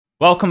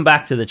Welcome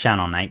back to the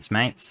channel, Nate's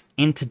Mates.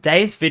 In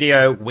today's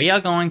video, we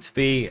are going to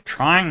be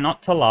trying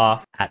not to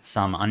laugh at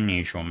some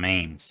unusual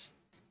memes.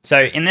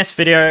 So in this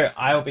video,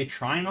 I will be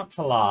trying not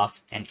to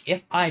laugh, and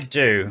if I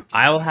do,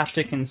 I will have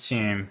to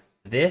consume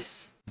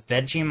this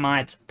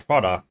Vegemite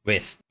product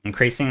with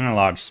increasingly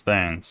large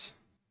spoons.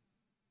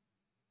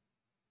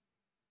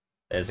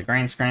 There's a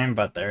green screen,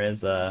 but there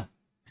is a...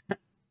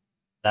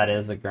 that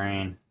is a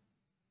green.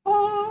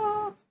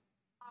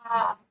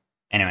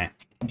 Anyway.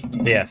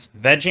 Yes,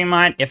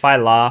 Vegemite, if I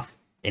laugh,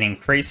 it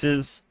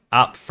increases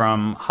up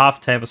from half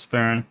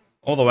tablespoon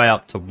all the way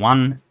up to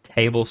 1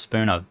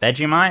 tablespoon of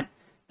Vegemite.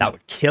 That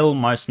would kill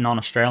most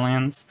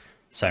non-Australians,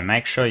 so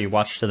make sure you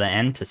watch to the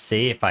end to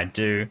see if I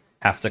do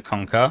have to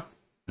conquer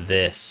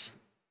this.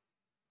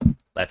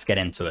 Let's get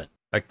into it.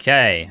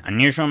 Okay,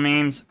 Unusual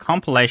Memes,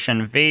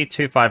 compilation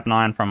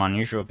V259 from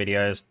Unusual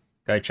Videos.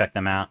 Go check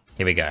them out.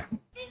 Here we go.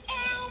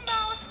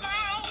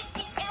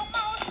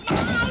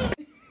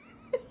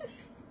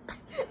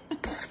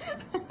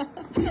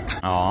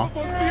 Aw,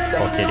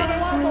 poor kitty.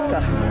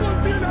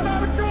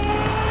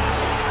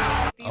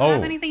 Do you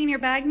have anything in your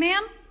bag,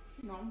 ma'am?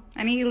 No.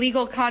 Any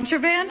illegal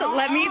contraband? No,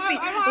 let me see.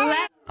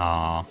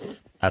 Aw,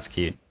 that's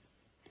cute.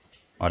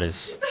 What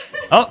is...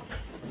 Oh!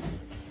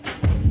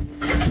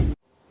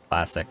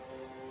 Classic.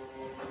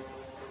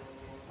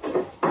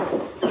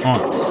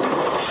 Once.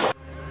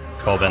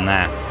 All been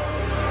there.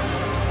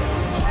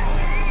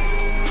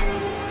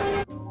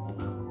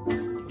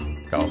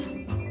 Golf.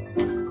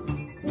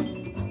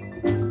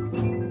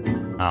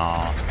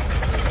 Aww.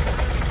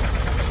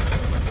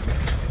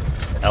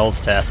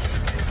 L's test.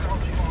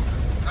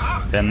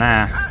 Been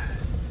there.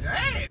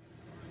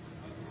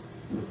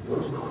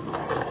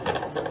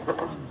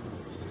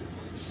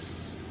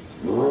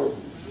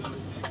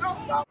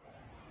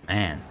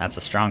 Man, that's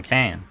a strong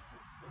can.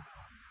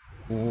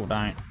 Ooh,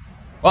 don't.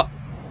 What?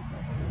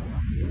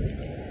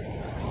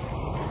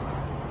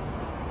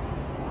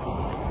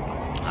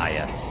 Ah,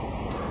 yes.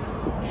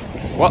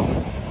 What?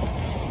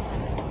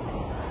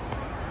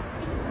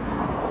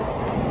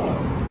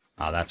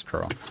 Oh, that's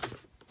cruel.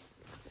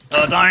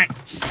 Oh, don't!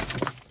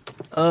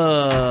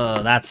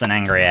 Oh, that's an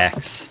angry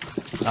ex.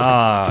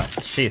 Oh,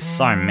 she's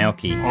so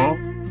milky.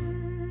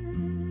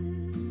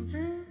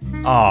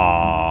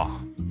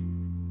 Oh,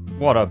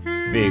 what a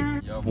big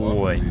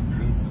boy.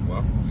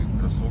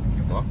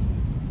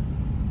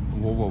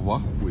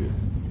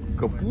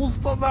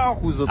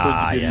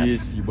 Ah,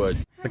 yes.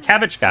 The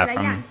cabbage guy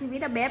from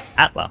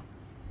YLYL.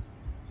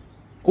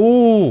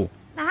 Ooh!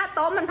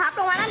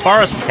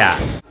 Forest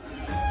cat.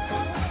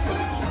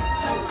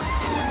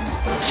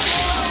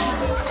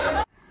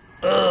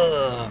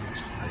 Ugh.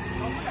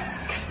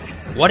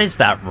 What is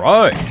that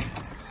road?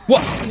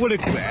 What? Oh,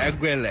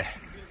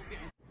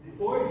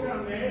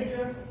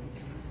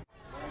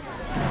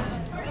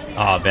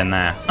 I've been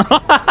there.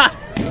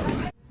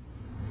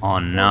 Oh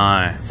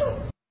no.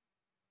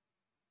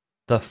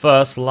 The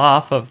first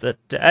laugh of the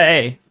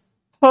day.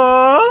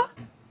 Huh?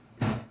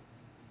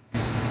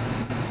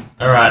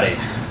 Alrighty,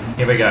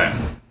 here we go.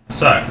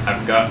 So,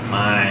 I've got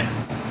my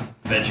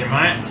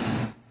Vegemite.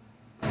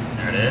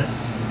 There it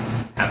is.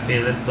 Happy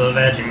little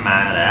Vegemite,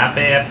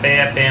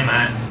 happy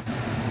mite.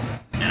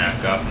 And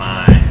I've got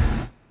my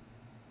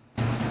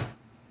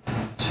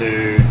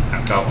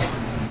I've got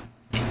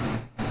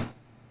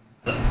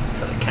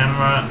for the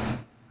camera,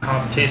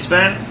 half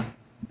teaspoon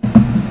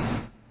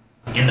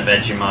in the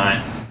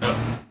Vegemite. Oh,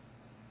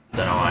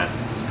 don't know why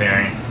it's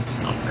disappearing, it's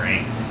not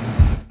green.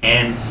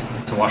 And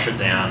to wash it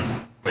down,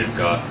 we've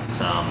got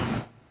some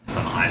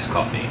iced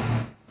coffee.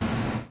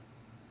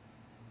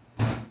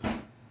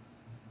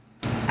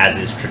 As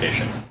is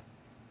tradition.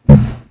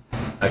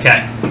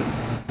 Okay,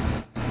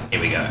 here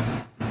we go.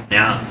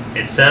 Now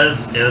it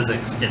says it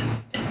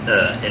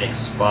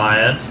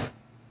expired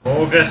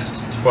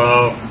August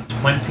 12,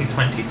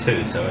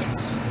 2022. So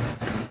it's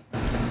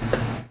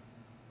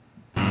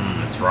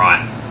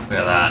right. Look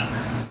at that.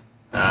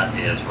 That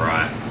is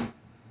right.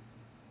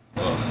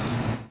 Ugh.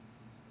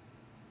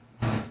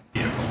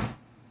 Beautiful.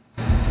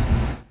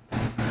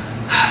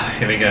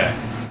 Here we go.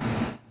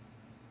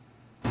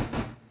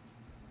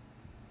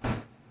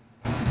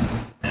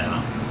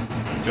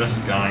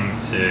 Just going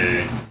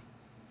to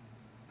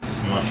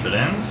smush it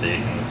in so you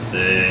can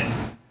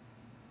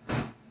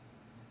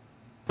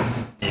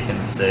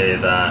see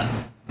that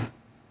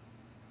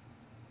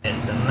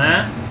it's in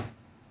there.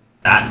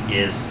 That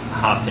is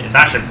it's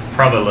actually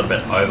probably a little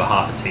bit over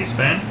half a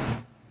teaspoon.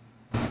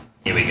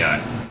 Here we go.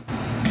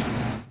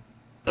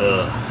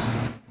 Ugh.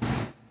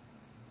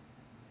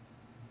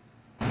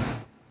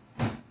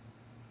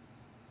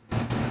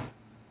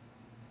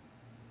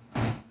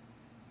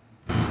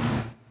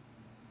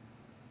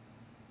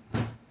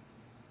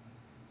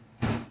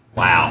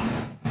 Wow.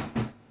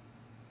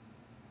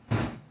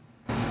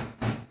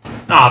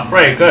 No, it's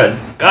pretty good.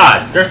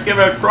 Guys, just give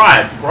it a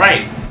try. It's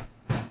great.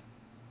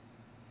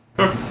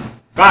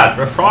 Guys,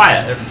 just try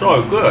it. It's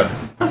so good.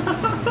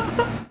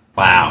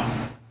 Wow.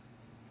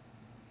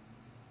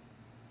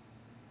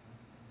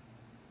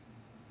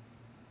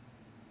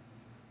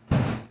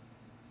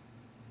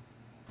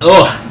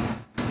 Ugh.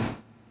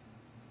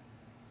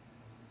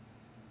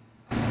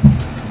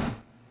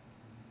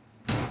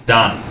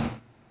 Done.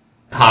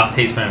 Half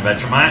teaspoon of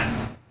Vegemite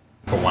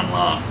for one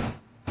laugh.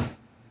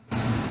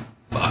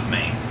 Fuck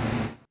me.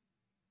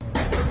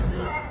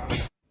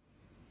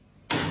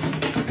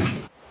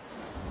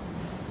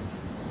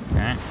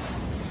 Okay.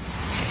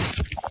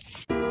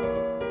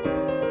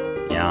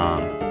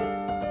 Yum.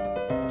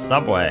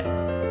 Subway.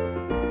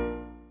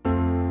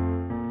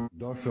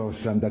 Došao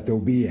sam da te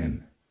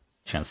ubijem.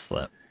 Chance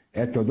slip.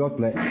 Eto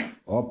dotle,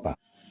 opa.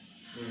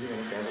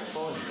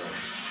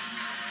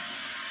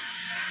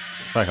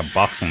 It's like a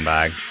boxing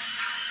bag.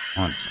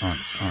 Once.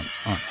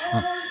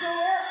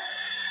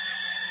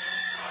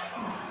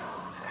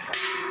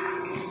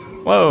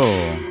 Whoa.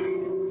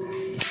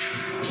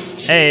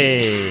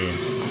 Hey.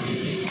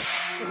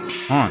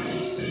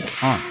 Once.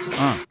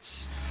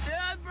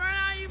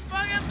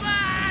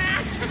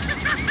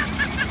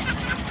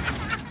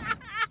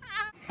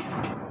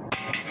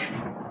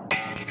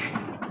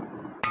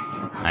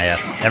 Ah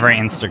yes, every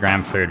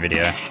Instagram food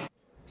video.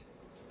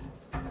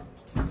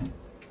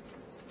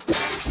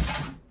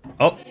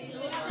 Oh,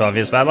 12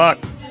 years bad luck.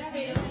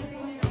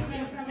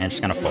 And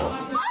she's gonna fall.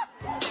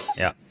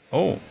 Yeah.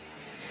 Oh.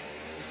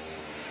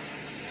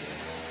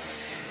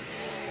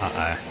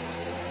 Uh-oh.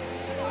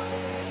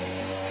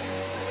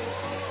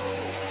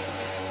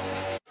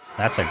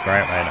 That's a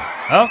great way to...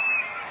 Oh!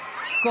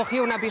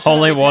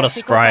 Holy water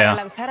sprayer.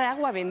 There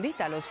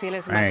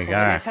you go.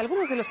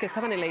 Algunos de los que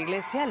estaban en la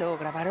iglesia lo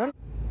grabaron.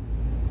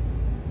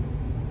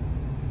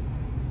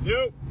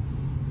 You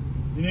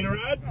need a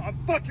ride? I'm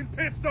fucking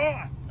pissed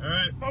off. All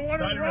right. If I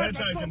wanted a ride,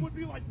 my thumb would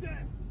be like this.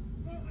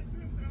 Not like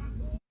this,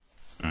 asshole.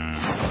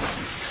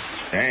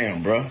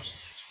 Damn, bro.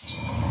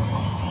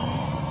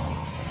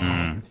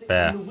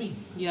 Fair.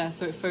 Yeah,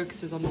 so it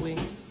focuses on the wing.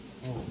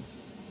 Oh.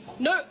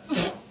 No!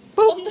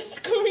 On the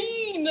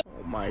screen!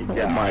 Oh my god.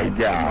 Oh my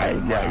god.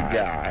 Oh my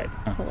god.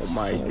 Oh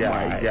my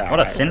god. What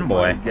a thin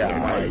boy.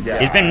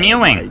 He's been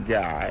mewing.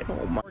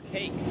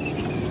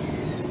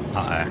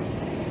 Uh-oh.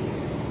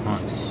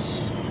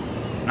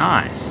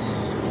 Nice.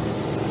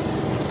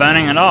 It's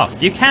burning it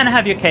off. You can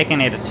have your cake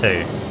and eat it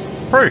too.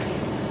 Proof.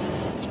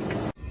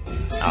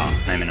 Oh,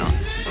 maybe not.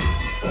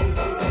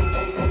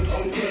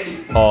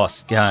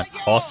 Horse got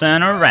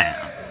horsing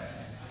around.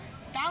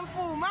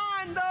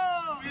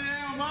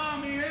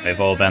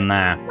 We've all been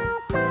there.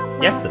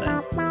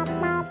 Yesterday.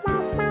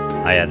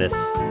 Oh yeah, this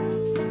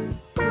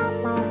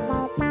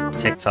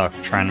TikTok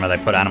trend where they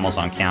put animals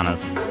on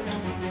counters.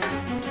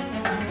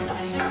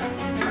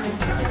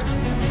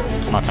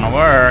 It's not gonna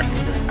work.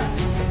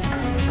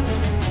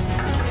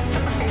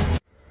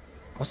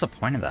 What's the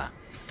point of that?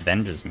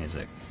 Avengers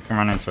music. You can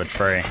run into a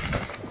tree.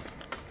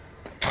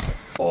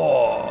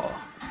 Oh.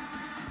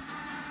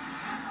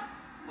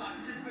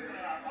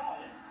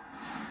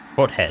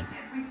 Foothead.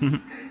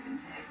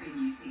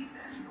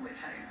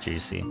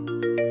 Juicy.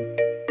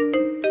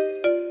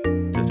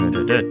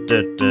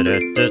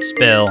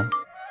 Spill.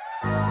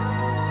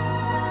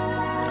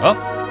 Oh,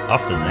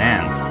 off the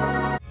Zans.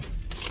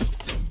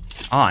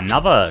 Oh,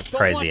 another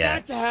crazy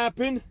act. Don't want that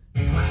to happen.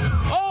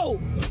 Oh!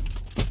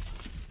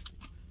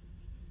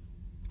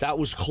 That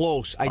was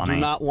close. Funny. I do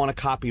not want a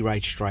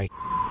copyright strike.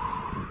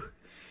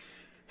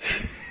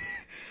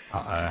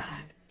 Uh-oh.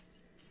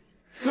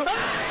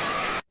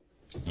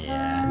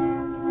 Yeah.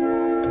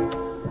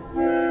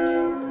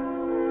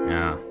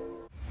 Yeah.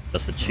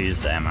 Just a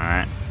Tuesday, am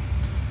I right?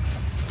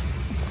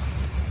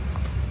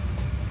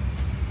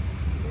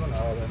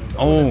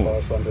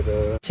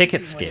 Oh!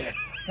 Ticket skip.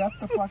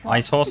 Oh,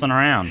 he's horsing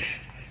around.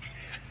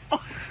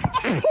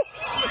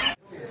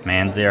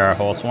 Man 0,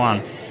 horse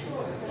 1.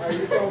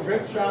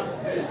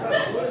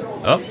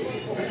 Oh.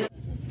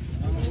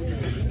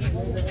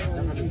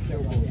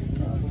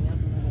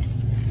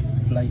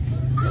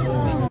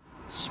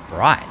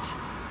 Sprite.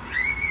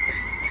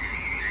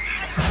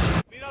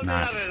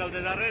 Nice.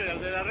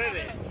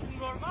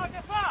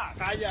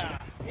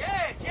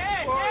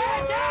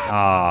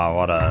 Oh,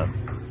 what a...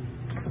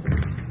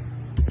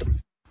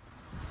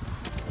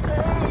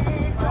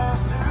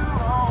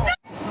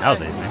 That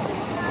was easy.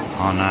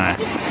 Oh no.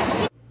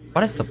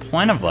 What is the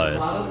point of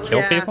those?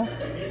 Kill people?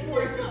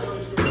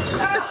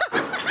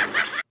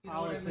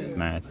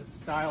 Smooth.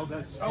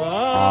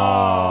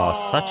 Oh,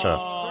 such a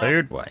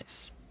food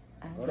waste.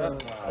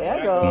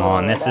 Come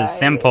on, this is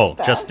simple.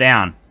 Just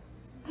down.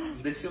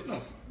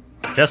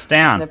 Just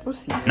down.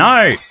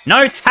 No!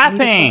 No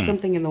tapping!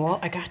 Something in the wall.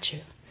 I got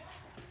you.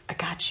 I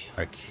got you.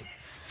 Okay.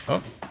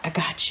 Oh. I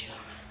got you.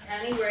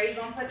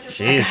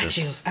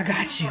 Jesus. I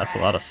got you. That's a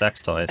lot of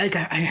sex toys. I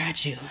got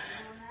you.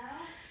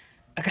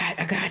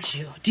 I got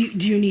you.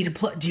 Do you need to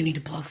plug? Do you need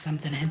to plug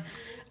something in?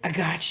 I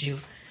got you.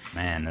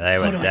 Man, they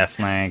were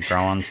definitely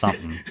growing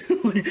something.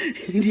 Do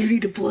you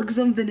need to plug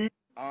something in?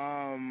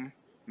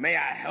 May I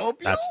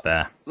help you? That's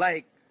fair.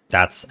 Like,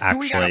 that's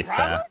actually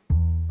fair.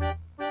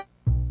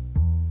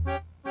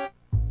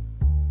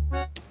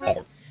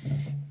 Oh.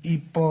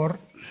 Y por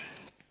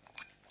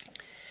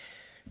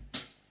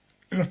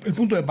el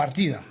punto de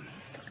partida.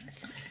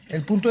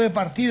 El punto de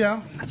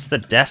partida. That's the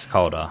desk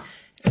holder.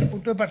 El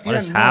punto de partida What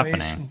is no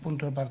happening? Es un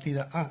punto de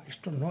partida. Ah,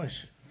 esto no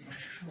es.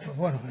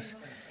 Bueno,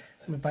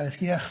 Me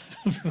parecía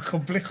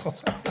complejo.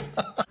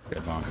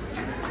 Good one.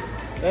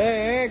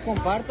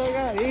 Comparto,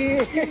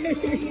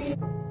 Gary.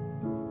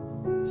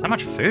 So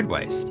much food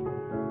waste.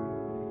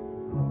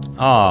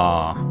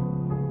 Oh,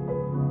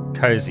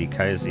 cozy,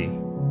 cozy.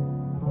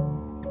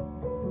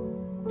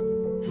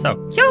 So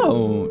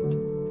cute.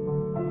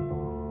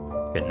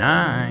 Good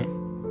night.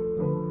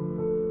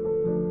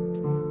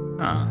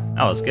 Oh,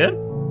 that was good.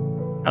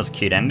 That was a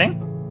cute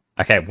ending.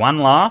 Okay, one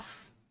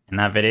laugh in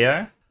that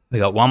video. We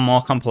got one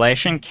more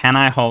compilation. Can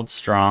I hold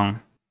strong?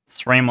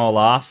 3 more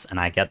laughs and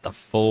I get the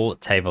full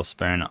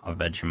tablespoon of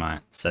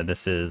Vegemite. So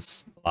this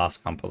is the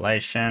last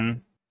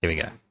compilation. Here we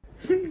go.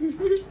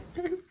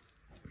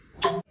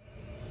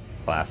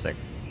 Classic.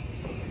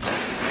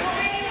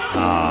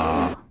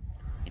 Ah,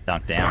 he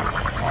dunked down.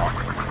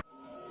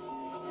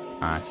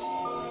 Nice.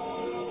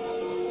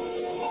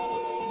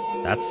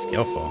 That's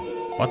skillful.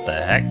 What the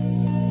heck?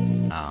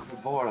 Oh.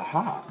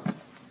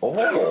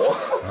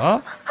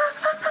 Oh.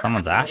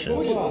 Someone's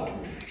ashes.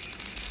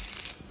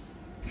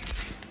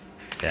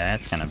 Okay,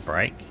 it's gonna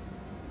break.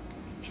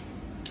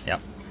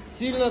 Yep.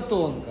 Сильно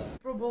тонко.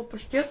 Пробовал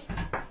паштет.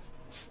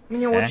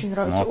 Мне Okay, очень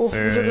нравится. more Ох,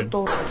 уже food.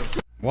 готово.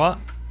 What?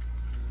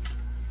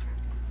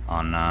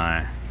 Oh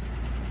no.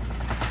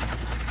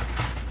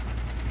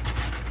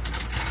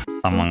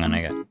 Someone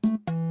gonna get...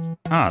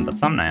 Oh, the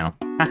thumbnail.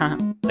 Haha,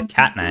 the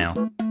cat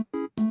nail.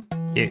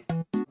 Cute.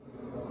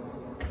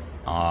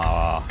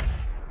 Oh.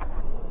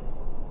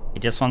 He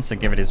just wants to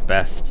give it his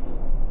best.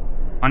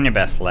 On your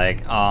best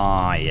leg.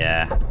 Oh,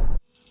 yeah.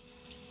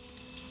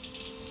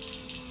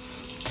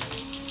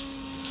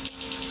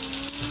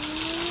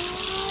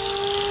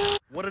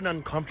 What an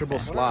uncomfortable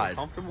slide.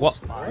 What?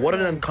 What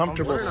an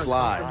uncomfortable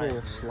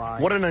slide.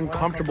 What an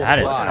uncomfortable That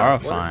slide.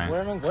 is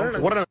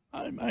horrifying. What an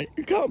Mate,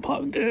 you can't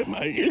pump it,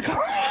 mate. You can't.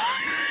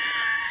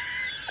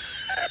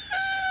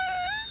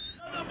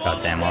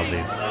 Goddamn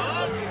Aussies.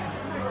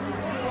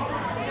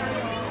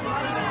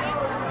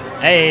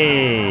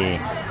 Hey!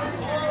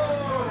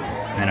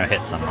 And then it'll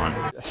hit someone.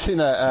 I've seen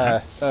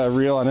a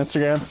reel on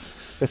Instagram.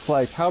 It's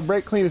like how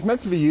brake clean is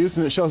meant to be used,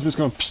 and it shows just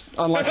going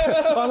on like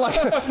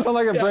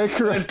a brake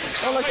ring.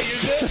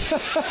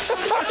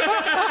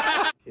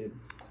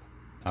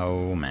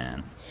 Oh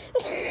man.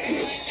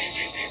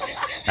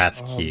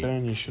 That's cute.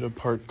 Ben, you should have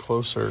parked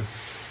closer.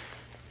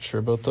 Sure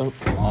about that?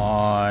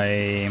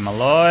 Oi,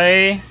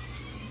 Malloy.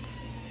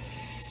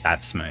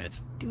 That's smooth.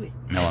 Do it.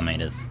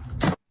 Millimeters.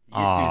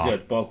 Если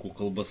взять палку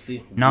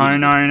колбасы, No,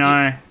 no,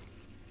 no.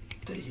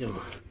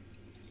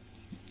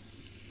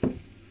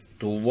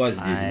 то у вас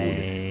здесь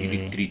будет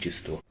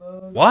электричество.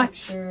 What?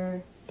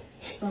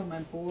 Some of my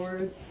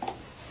boards.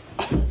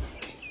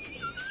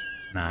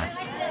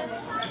 Nice.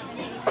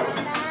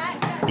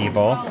 Ski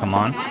ball, come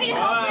on.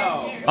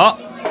 Oh!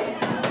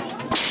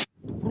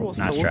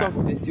 Nice try.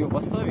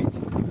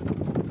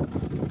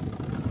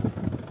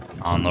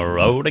 On the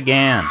road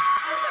again.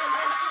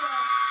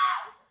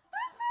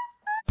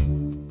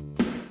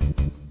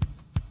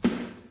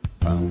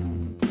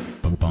 Boom,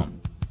 boom,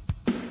 boom,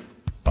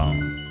 boom.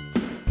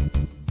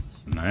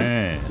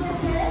 Smooth.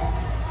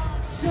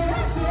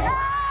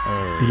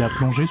 Il a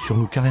plongé sur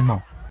nous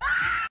carrément.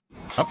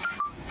 Oh.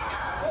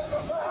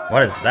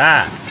 What is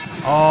that?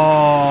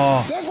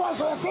 Oh.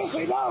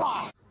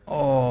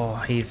 Oh,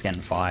 he's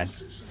getting fired.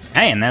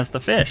 Hey, and there's the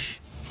fish.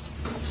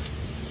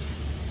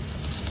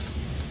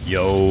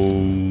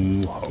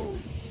 Yo ho.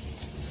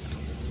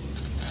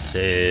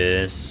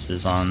 This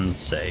is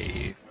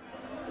unsafe.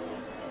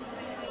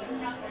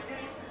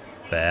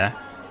 There.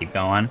 Keep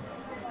going.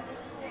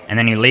 And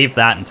then you leave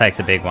that and take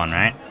the big one,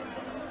 right?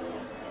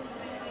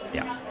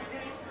 Yeah.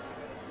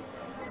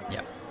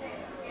 Yeah.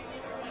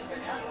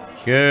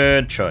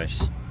 Good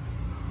choice.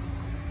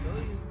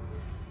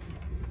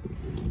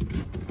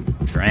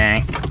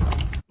 Drank.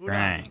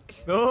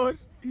 Drank. No,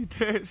 he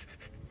did.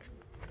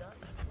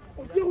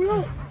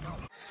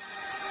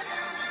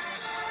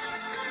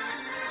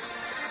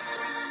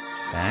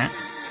 Okay.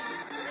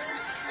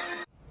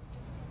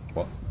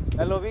 What?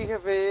 Hello,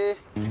 jefe.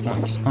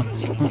 Once.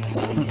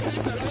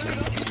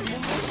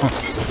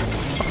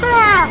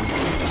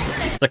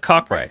 The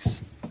cock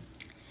race.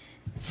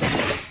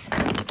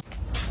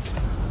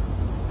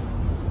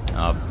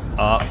 Up,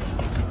 up.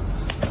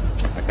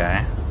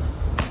 Okay.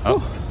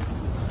 Oh.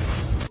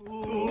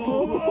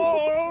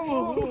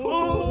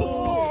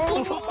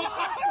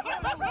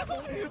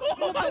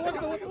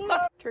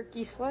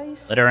 Turkey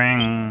slice.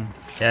 Littering.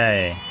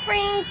 Okay.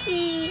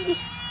 Frankie.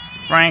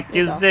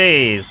 Frankie's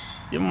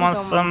Z's. You want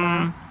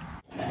some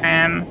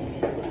ham?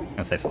 I'm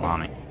gonna say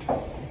salami.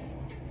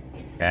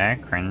 Okay,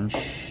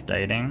 cringe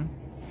dating.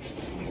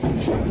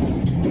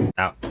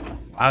 Oh,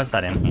 why was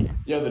that in here?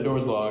 Yeah, the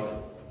door's locked.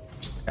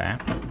 Okay.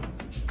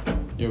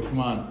 Yo, come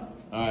on.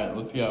 Alright,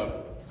 let's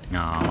go.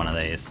 Oh, one of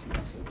these.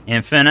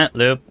 Infinite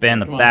loop in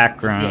the Come on,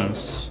 back let's go.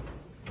 rooms.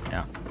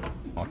 Yeah.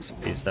 Walks a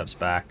few steps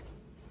back.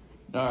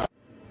 Alright.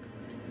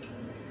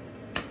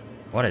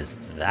 What is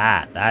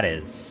that? That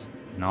is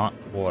not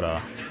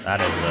water.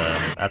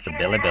 That's a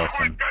Billy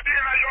Bilson.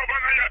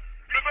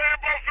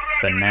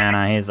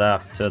 Banana, he's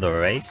off to the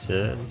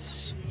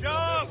races.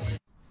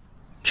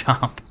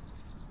 jump.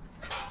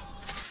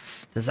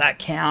 Does that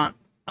count?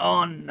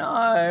 Oh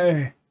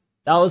no.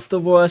 That was the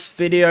worst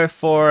video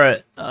for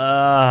it.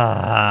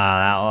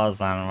 That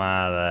wasn't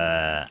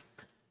worth it.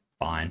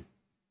 Fine.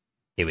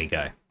 Here we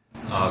go.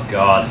 Oh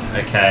god,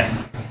 okay.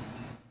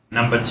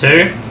 Number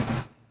 2.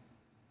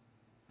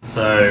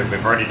 So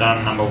we've already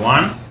done number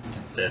 1. You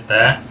can see it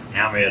there.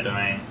 Now we are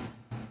doing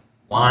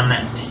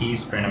 1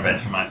 teaspoon of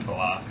Vegemite for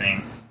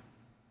laughing.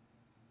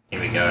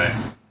 Here we go.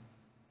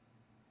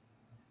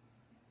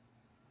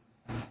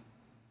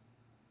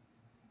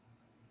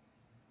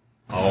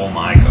 Oh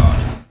my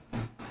god.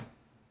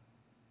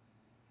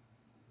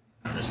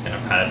 I'm just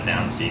gonna pat it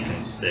down so you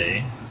can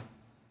see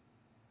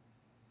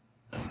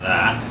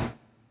that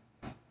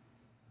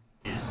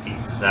is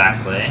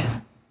exactly.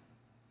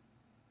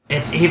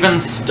 It's even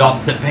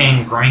stopped it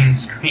being green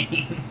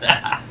screen.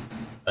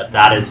 But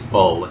that is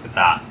full, look at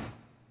that.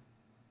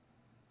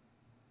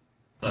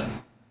 Look.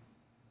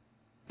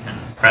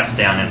 And press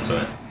down into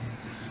it.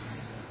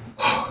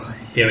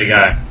 Here we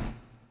go.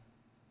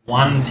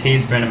 1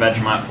 teaspoon of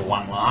Vegemite for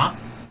 1 laugh.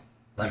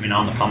 Let me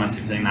know in the comments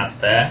if you think that's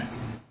fair.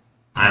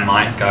 I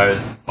might go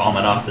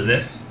vomit after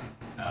this.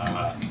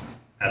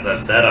 As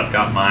I've said, I've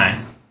got my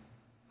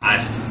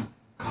iced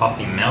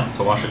coffee milk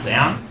to wash it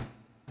down.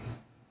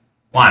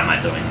 Why am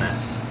I doing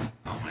this?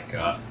 Oh my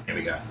god. Here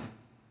we go.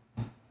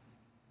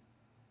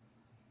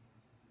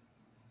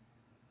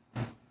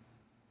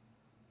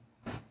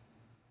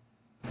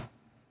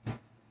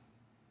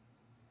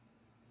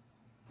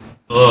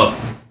 Ugh.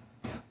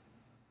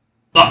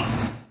 Ugh.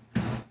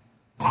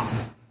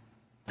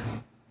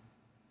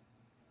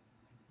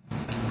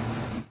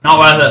 Not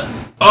worth it.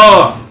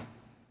 Oh!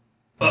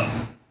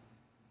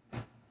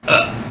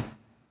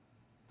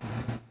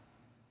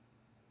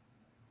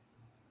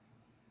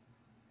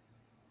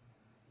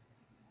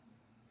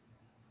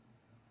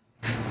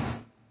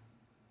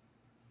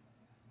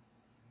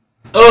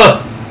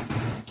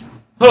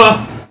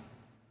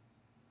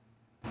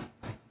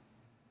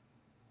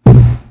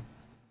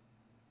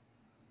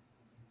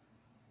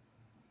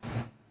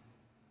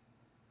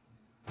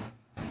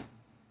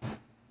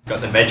 Got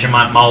the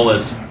Vegemite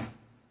molars.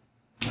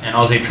 An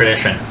Aussie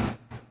tradition.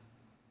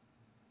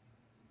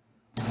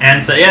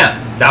 And so yeah,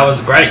 that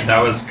was great.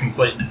 That was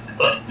completely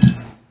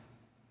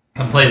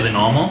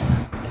normal.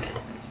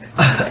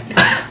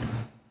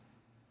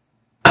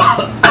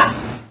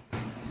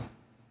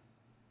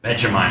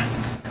 Vegemite.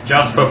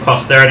 Just for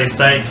posterity's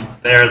sake,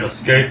 there are the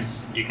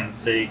scoops. You can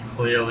see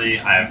clearly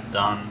I have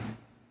done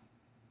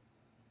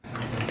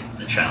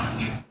the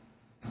challenge.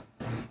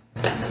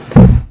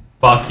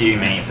 Fuck you,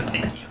 me, for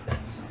thinking of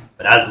this.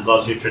 But as is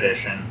Aussie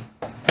tradition,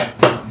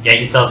 get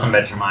yourself some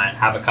Vegemite,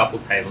 have a couple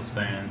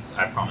tablespoons,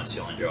 I promise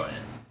you'll enjoy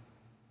it.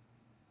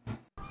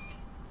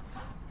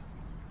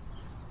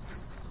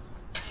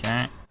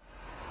 Okay.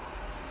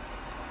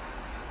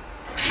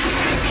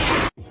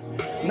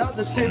 Not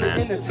just here to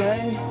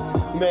entertain,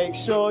 make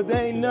sure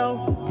they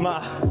know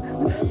my...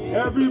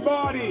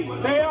 Everybody,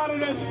 stay out of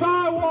the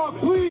sidewalk,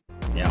 please!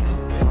 Yeah.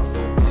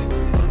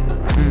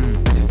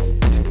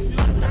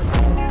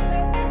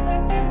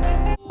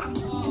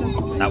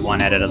 That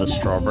one edit of the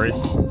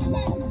strawberries.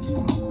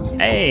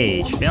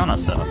 Hey, she's feeling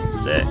herself.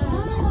 Sick.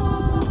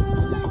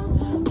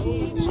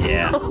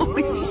 Yeah.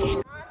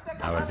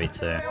 I would be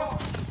too.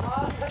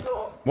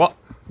 What?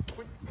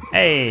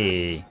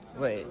 Hey!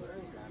 Wait.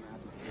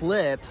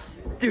 Flips?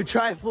 Dude,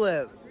 try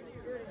flip.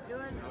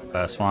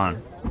 First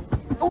one.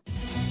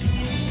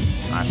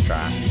 Nice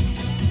try.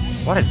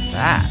 What is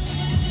that?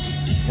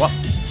 What?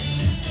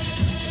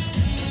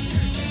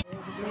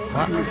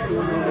 What?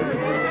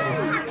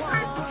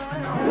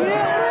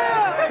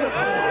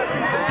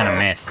 It's gonna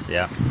miss,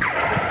 yeah.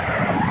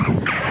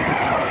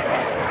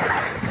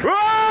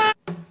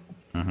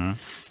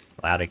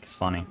 Loudic is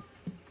funny.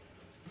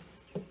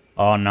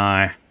 Oh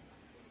no.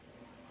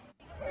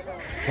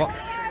 What?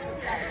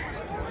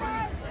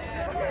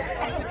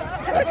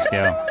 Let's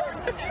go.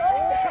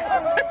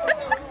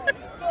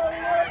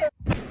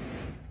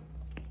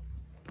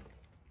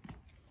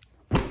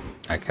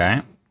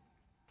 Okay.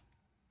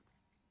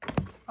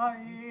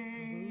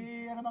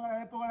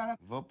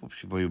 Vă pup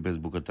și vă iubesc,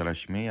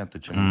 bucătărașii mei. Iată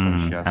ce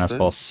mâncăm și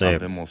astăzi.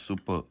 Avem o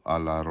supă a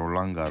la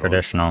Roland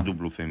Garros,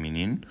 dublu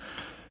feminin.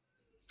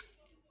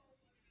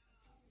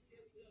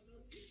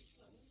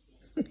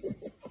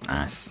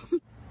 Nice.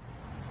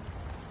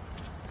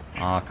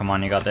 Oh, come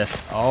on, you got this.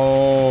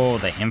 Oh,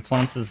 the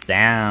influence is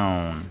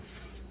down.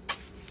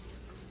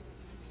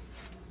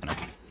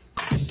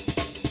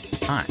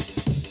 Nice.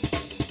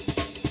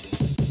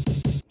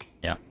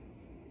 Yeah.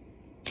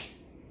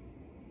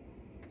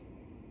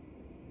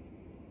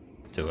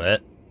 Do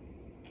it.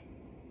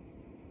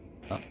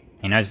 Oh,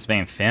 he knows it's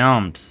being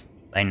filmed.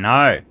 They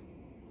know.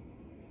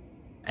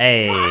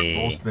 Hey.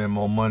 Don't spend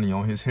more money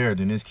on his hair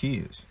than his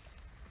kids.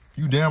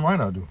 You damn right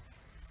I do.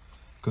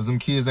 Cause them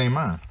kids ain't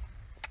mine.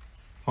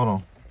 Hold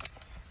on.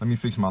 Let me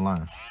fix my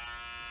line.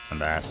 It's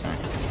embarrassing.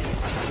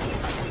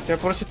 Тебя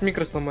просит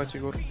микро сломать,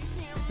 Егор.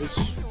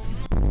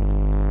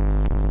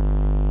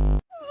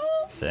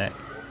 Sick.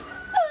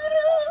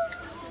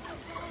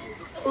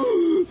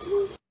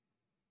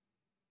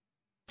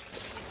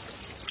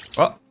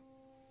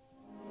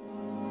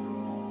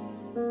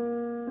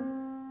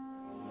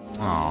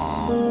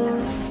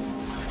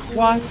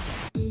 What?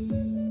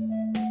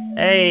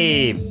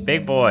 Hey,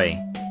 big boy.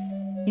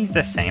 He's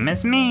the same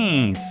as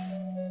me.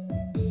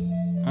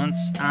 Once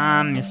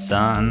I'm your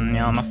son,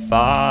 you're my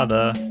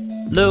father.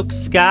 Luke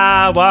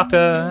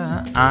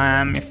Skywalker,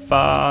 I'm your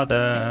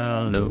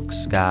father. Luke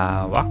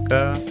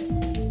Skywalker.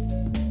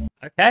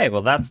 Okay,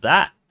 well that's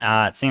that.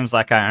 It seems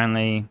like I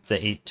only to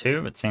eat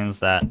 2. It seems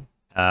that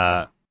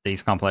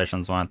these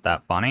compilations weren't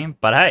that funny.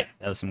 But hey,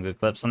 there were some good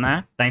clips in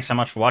there. Thanks so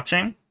much for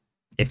watching.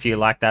 If you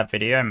liked that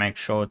video, make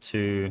sure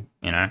to,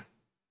 you know,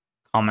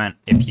 comment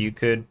if you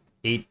could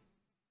eat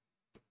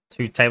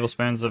 2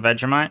 tablespoons of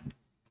Vegemite.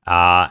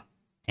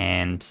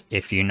 And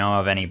if you know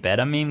of any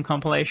better meme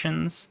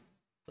compilations,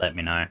 let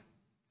me know,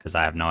 because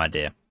I have no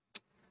idea.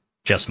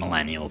 Just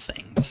millennial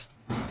things.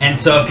 And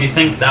so if you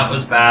think that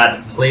was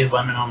bad, please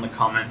let me know in the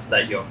comments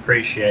that you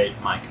appreciate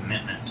my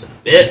commitment to the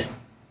bit.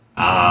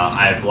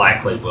 I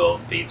likely will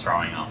be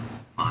throwing up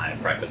my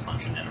breakfast,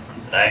 lunch, and dinner from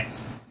today.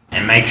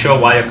 And make sure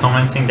while you're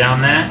commenting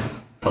down there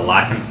to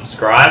like and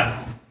subscribe.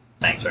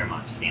 Thanks very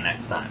much. See you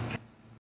next time.